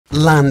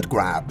Land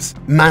grabs,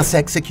 mass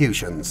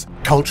executions,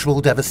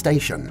 cultural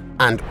devastation,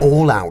 and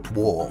all-out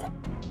war.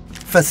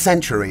 For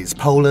centuries,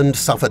 Poland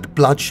suffered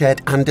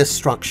bloodshed and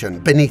destruction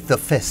beneath the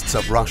fists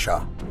of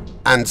Russia.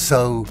 And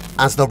so,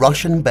 as the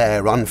Russian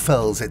bear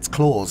unfurls its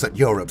claws at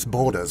Europe's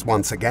borders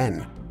once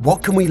again,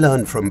 what can we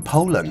learn from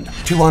Poland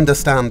to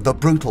understand the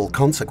brutal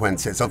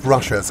consequences of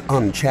Russia's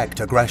unchecked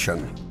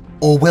aggression?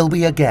 Or will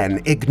we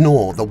again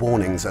ignore the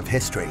warnings of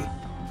history?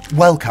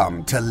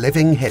 Welcome to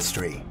Living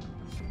History.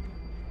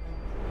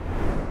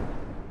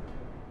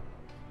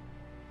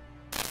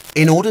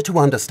 In order to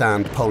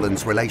understand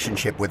Poland's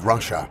relationship with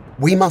Russia,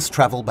 we must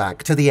travel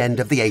back to the end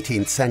of the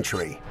 18th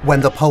century, when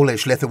the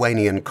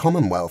Polish-Lithuanian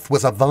Commonwealth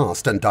was a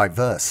vast and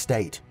diverse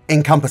state,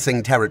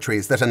 encompassing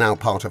territories that are now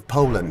part of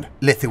Poland,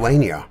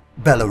 Lithuania,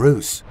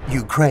 Belarus,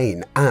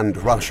 Ukraine, and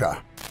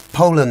Russia.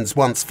 Poland's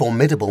once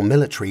formidable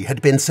military had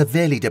been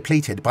severely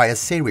depleted by a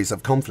series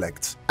of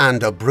conflicts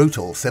and a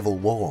brutal civil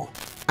war.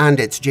 And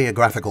its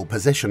geographical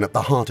position at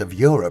the heart of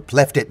Europe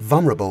left it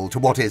vulnerable to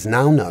what is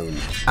now known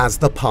as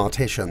the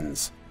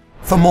partitions.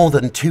 For more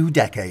than 2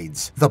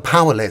 decades, the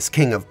powerless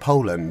King of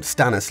Poland,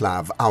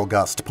 Stanislaw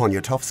August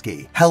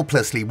Poniatowski,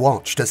 helplessly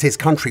watched as his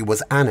country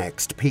was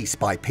annexed piece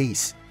by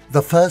piece.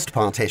 The first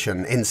partition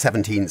in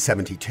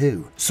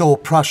 1772 saw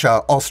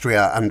Prussia,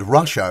 Austria, and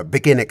Russia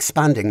begin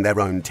expanding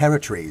their own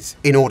territories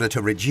in order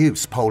to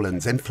reduce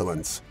Poland's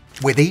influence.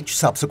 With each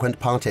subsequent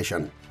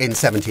partition, in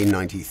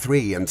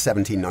 1793 and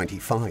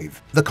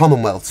 1795, the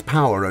Commonwealth's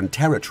power and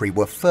territory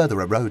were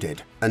further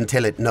eroded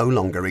until it no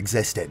longer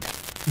existed.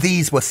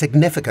 These were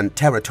significant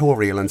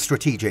territorial and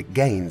strategic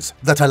gains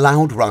that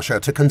allowed Russia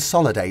to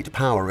consolidate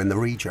power in the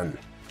region.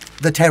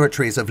 The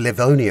territories of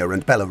Livonia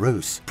and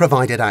Belarus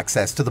provided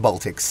access to the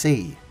Baltic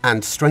Sea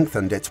and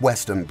strengthened its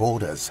western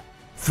borders.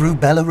 Through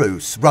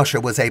Belarus, Russia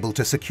was able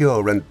to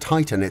secure and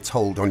tighten its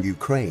hold on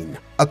Ukraine,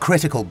 a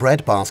critical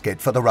breadbasket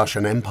for the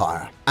Russian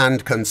Empire,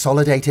 and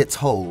consolidate its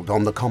hold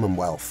on the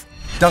Commonwealth.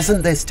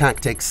 Doesn't this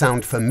tactic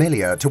sound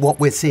familiar to what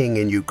we're seeing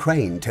in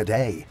Ukraine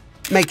today?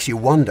 Makes you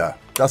wonder,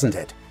 doesn't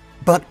it?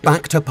 But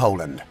back to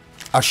Poland.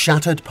 A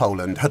shattered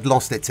Poland had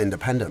lost its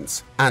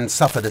independence and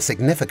suffered a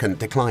significant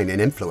decline in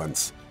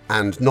influence,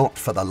 and not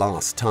for the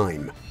last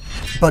time.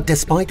 But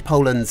despite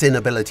Poland's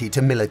inability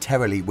to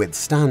militarily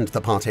withstand the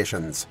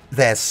partitions,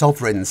 their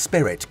sovereign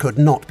spirit could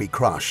not be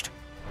crushed.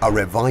 A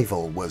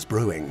revival was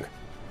brewing.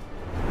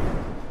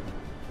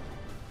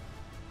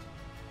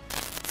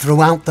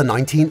 Throughout the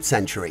 19th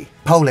century,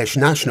 Polish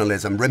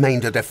nationalism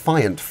remained a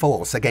defiant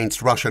force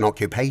against Russian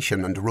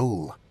occupation and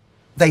rule.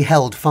 They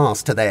held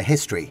fast to their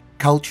history,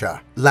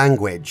 culture,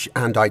 language,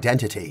 and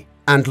identity,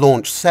 and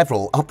launched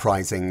several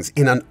uprisings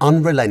in an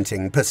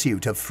unrelenting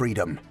pursuit of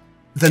freedom.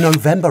 The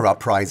November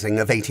Uprising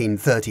of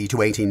 1830 to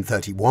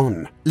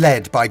 1831,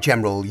 led by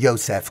General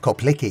Józef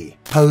Koplicki,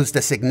 posed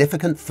a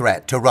significant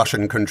threat to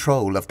Russian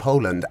control of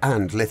Poland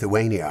and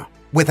Lithuania,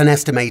 with an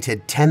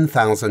estimated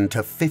 10,000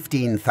 to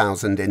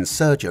 15,000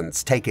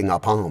 insurgents taking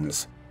up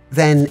arms.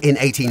 Then, in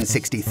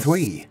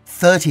 1863,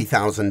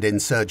 30,000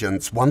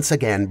 insurgents once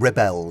again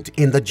rebelled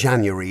in the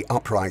January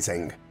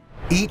Uprising.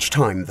 Each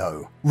time,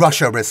 though,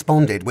 Russia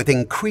responded with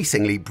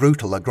increasingly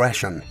brutal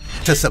aggression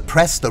to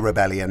suppress the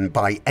rebellion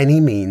by any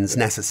means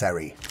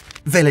necessary.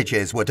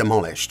 Villages were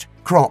demolished,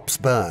 crops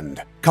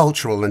burned,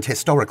 cultural and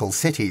historical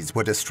cities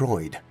were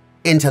destroyed.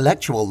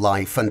 Intellectual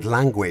life and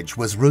language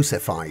was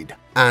Russified,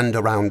 and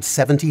around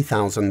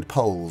 70,000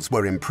 Poles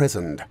were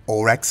imprisoned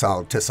or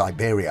exiled to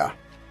Siberia.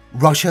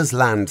 Russia's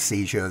land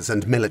seizures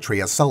and military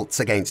assaults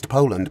against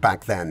Poland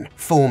back then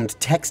formed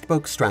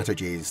textbook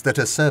strategies that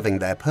are serving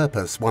their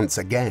purpose once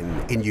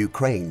again in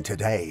Ukraine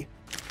today.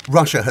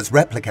 Russia has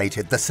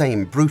replicated the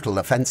same brutal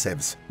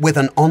offensives with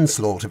an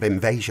onslaught of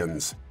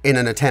invasions in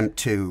an attempt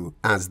to,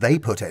 as they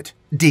put it,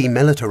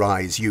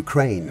 demilitarize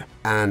Ukraine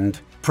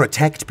and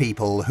protect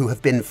people who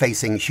have been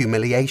facing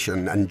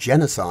humiliation and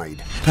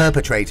genocide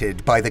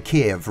perpetrated by the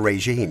Kiev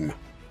regime.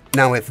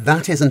 Now, if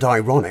that isn't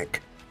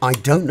ironic, I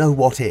don't know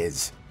what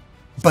is.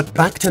 But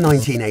back to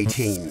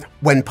 1918,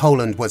 when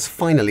Poland was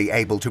finally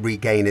able to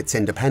regain its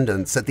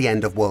independence at the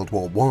end of World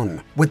War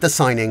I with the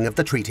signing of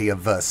the Treaty of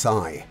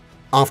Versailles.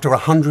 After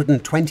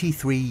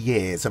 123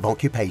 years of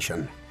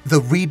occupation,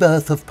 the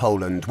rebirth of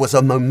Poland was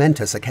a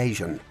momentous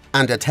occasion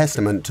and a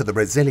testament to the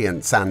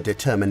resilience and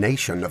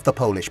determination of the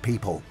Polish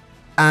people.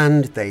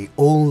 And they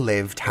all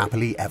lived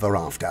happily ever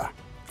after,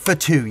 for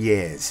 2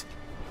 years.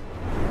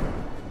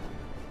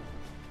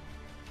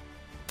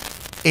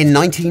 In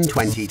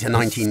 1920 to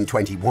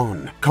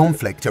 1921,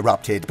 conflict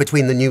erupted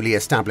between the newly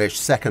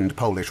established Second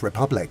Polish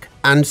Republic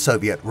and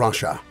Soviet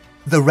Russia.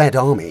 The Red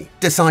Army,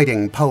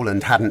 deciding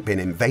Poland hadn't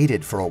been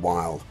invaded for a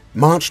while,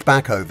 marched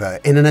back over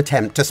in an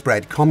attempt to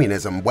spread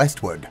communism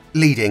westward,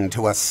 leading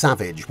to a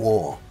savage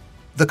war.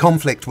 The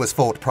conflict was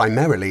fought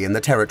primarily in the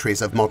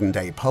territories of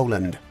modern-day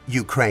Poland,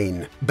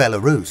 Ukraine,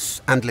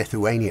 Belarus, and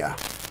Lithuania.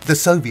 The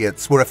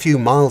Soviets were a few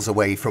miles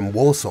away from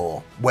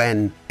Warsaw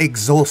when,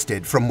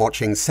 exhausted from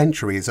watching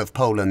centuries of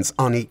Poland's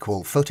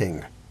unequal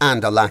footing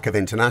and a lack of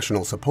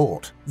international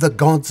support, the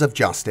gods of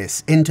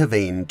justice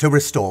intervened to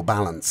restore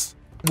balance.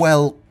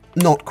 Well,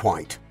 Not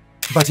quite.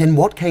 But in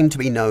what came to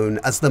be known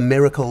as the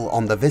Miracle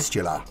on the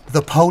Vistula,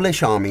 the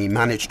Polish army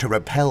managed to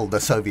repel the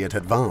Soviet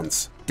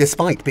advance,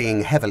 despite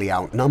being heavily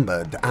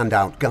outnumbered and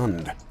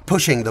outgunned,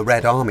 pushing the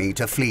Red Army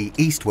to flee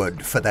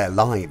eastward for their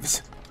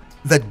lives.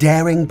 The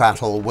daring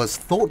battle was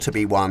thought to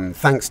be won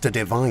thanks to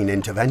divine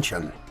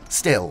intervention.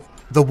 Still,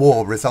 the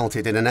war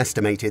resulted in an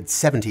estimated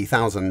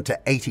 70,000 to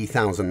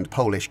 80,000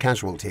 Polish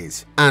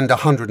casualties and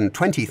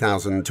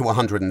 120,000 to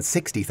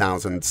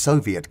 160,000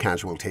 Soviet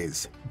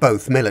casualties,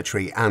 both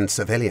military and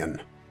civilian.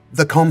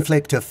 The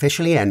conflict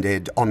officially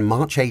ended on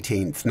March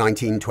 18,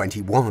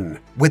 1921,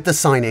 with the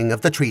signing of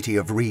the Treaty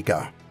of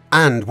Riga,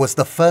 and was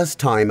the first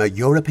time a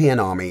European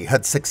army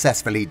had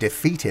successfully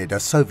defeated a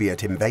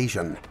Soviet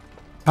invasion.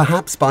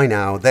 Perhaps by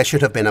now there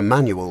should have been a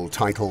manual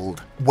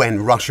titled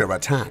 "When Russia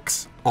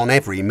Attacks" on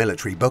every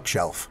military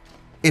bookshelf.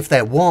 If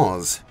there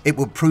was, it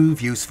would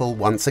prove useful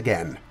once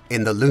again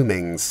in the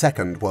looming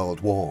Second World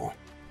War.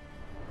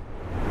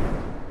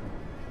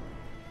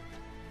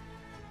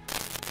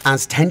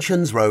 As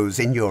tensions rose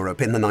in Europe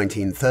in the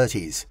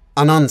 1930s,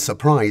 an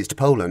unsurprised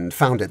Poland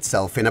found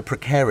itself in a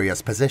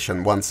precarious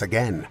position once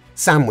again,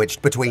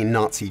 sandwiched between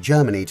Nazi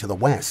Germany to the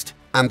west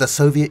and the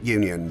Soviet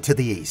Union to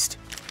the east.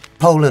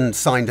 Poland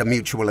signed a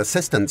mutual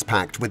assistance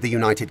pact with the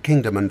United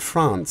Kingdom and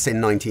France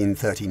in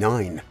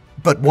 1939,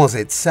 but was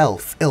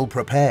itself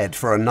ill-prepared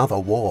for another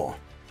war.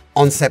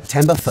 On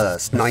September 1,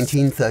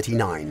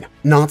 1939,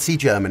 Nazi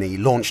Germany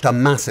launched a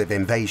massive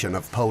invasion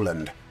of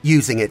Poland,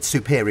 using its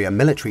superior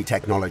military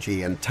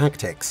technology and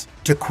tactics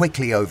to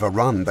quickly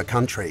overrun the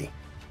country.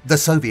 The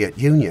Soviet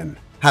Union,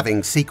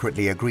 having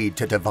secretly agreed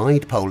to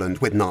divide Poland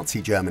with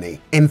Nazi Germany,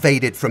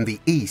 invaded from the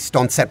east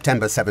on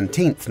September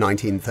 17,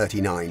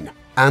 1939,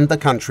 and the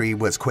country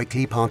was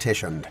quickly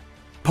partitioned.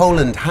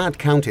 Poland had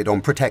counted on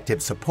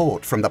protective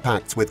support from the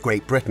pacts with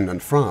Great Britain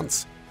and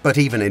France, but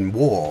even in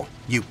war,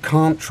 you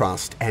can't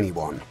trust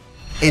anyone.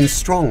 In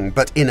strong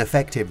but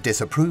ineffective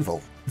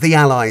disapproval, the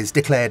Allies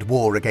declared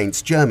war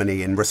against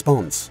Germany in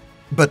response,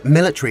 but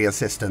military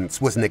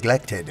assistance was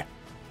neglected.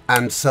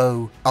 And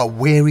so, a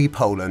weary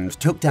Poland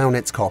took down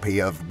its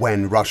copy of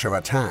When Russia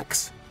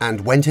Attacks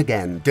and went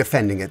again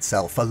defending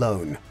itself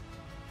alone.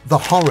 The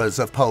horrors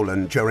of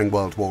Poland during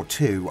World War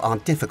II are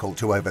difficult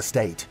to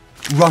overstate.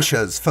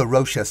 Russia's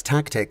ferocious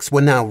tactics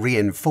were now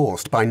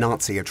reinforced by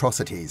Nazi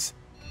atrocities.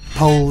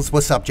 Poles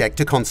were subject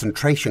to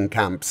concentration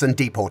camps and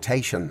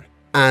deportation,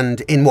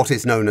 and in what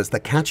is known as the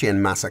Katyn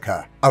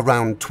massacre,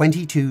 around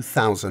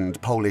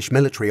 22,000 Polish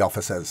military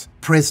officers,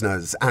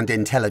 prisoners and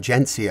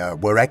intelligentsia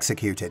were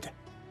executed.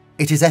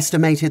 It is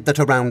estimated that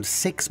around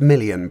 6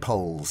 million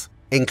Poles,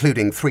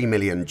 including 3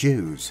 million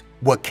Jews,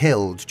 were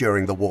killed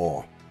during the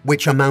war,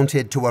 which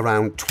amounted to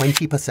around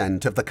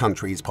 20% of the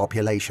country's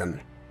population.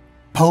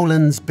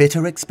 Poland's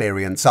bitter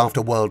experience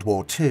after World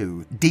War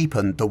II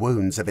deepened the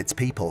wounds of its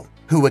people,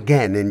 who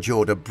again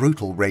endured a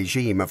brutal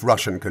regime of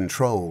Russian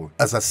control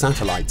as a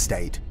satellite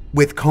state,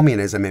 with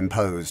communism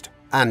imposed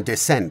and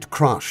dissent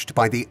crushed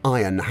by the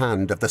iron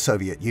hand of the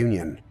Soviet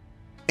Union.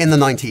 In the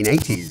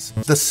 1980s,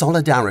 the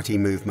Solidarity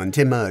movement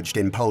emerged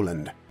in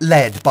Poland,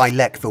 led by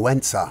Lech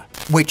Wałęsa,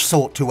 which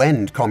sought to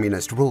end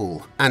communist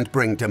rule and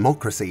bring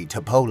democracy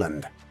to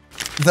Poland.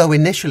 Though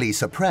initially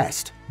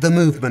suppressed, the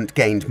movement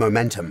gained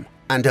momentum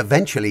and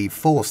eventually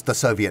forced the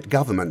Soviet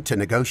government to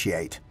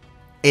negotiate.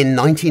 In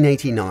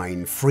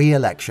 1989, free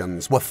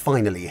elections were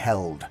finally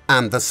held,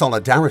 and the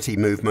Solidarity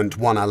movement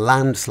won a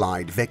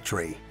landslide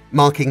victory,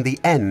 marking the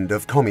end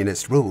of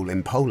communist rule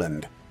in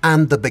Poland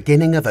and the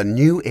beginning of a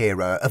new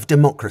era of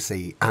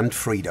democracy and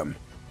freedom.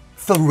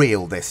 For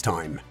real this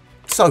time.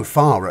 So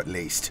far, at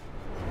least.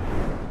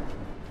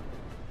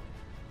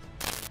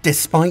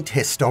 Despite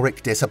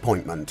historic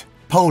disappointment,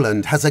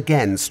 Poland has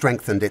again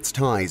strengthened its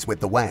ties with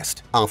the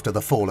West after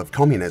the fall of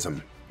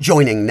communism,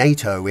 joining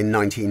NATO in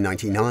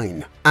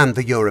 1999 and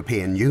the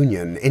European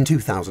Union in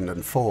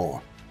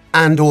 2004.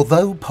 And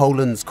although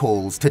Poland's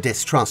calls to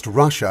distrust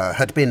Russia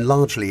had been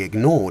largely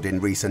ignored in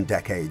recent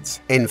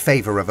decades in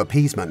favor of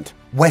appeasement,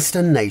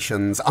 Western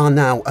nations are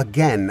now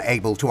again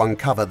able to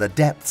uncover the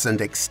depths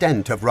and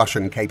extent of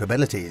Russian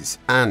capabilities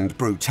and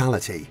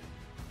brutality.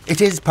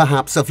 It is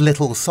perhaps of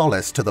little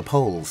solace to the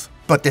Poles,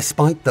 but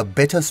despite the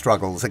bitter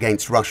struggles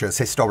against Russia's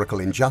historical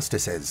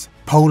injustices,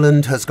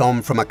 Poland has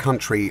gone from a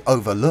country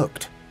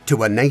overlooked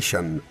to a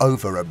nation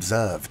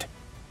over-observed.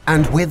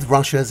 And with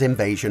Russia's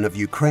invasion of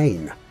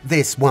Ukraine,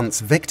 this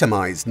once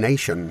victimized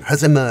nation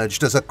has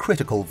emerged as a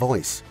critical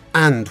voice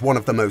and one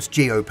of the most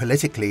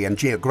geopolitically and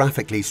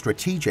geographically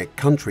strategic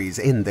countries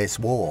in this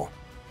war.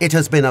 It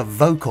has been a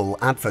vocal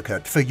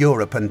advocate for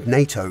Europe and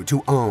NATO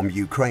to arm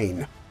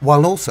Ukraine,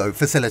 while also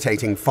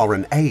facilitating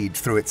foreign aid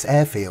through its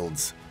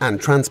airfields and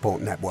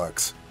transport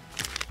networks.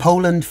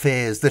 Poland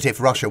fears that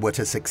if Russia were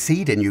to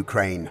succeed in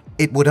Ukraine,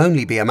 it would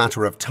only be a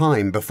matter of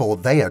time before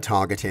they are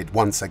targeted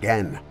once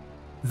again.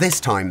 This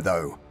time,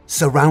 though,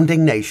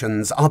 surrounding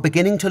nations are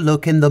beginning to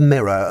look in the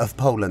mirror of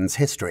Poland's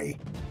history,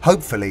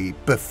 hopefully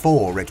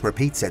before it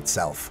repeats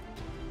itself.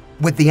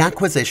 With the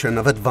acquisition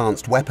of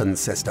advanced weapons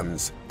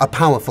systems, a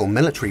powerful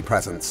military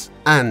presence,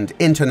 and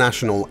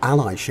international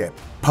allyship,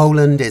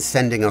 Poland is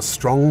sending a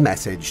strong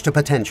message to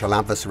potential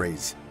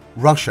adversaries,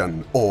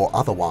 Russian or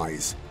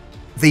otherwise.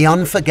 The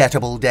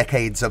unforgettable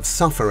decades of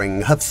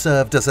suffering have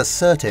served as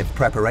assertive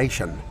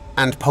preparation,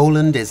 and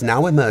Poland is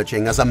now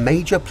emerging as a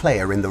major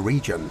player in the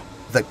region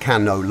that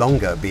can no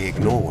longer be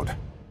ignored.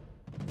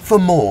 For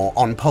more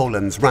on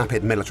Poland's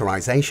rapid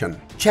militarization,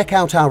 check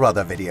out our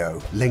other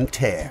video linked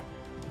here.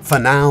 For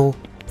now,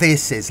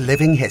 this is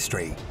Living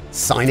History,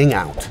 signing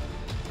out.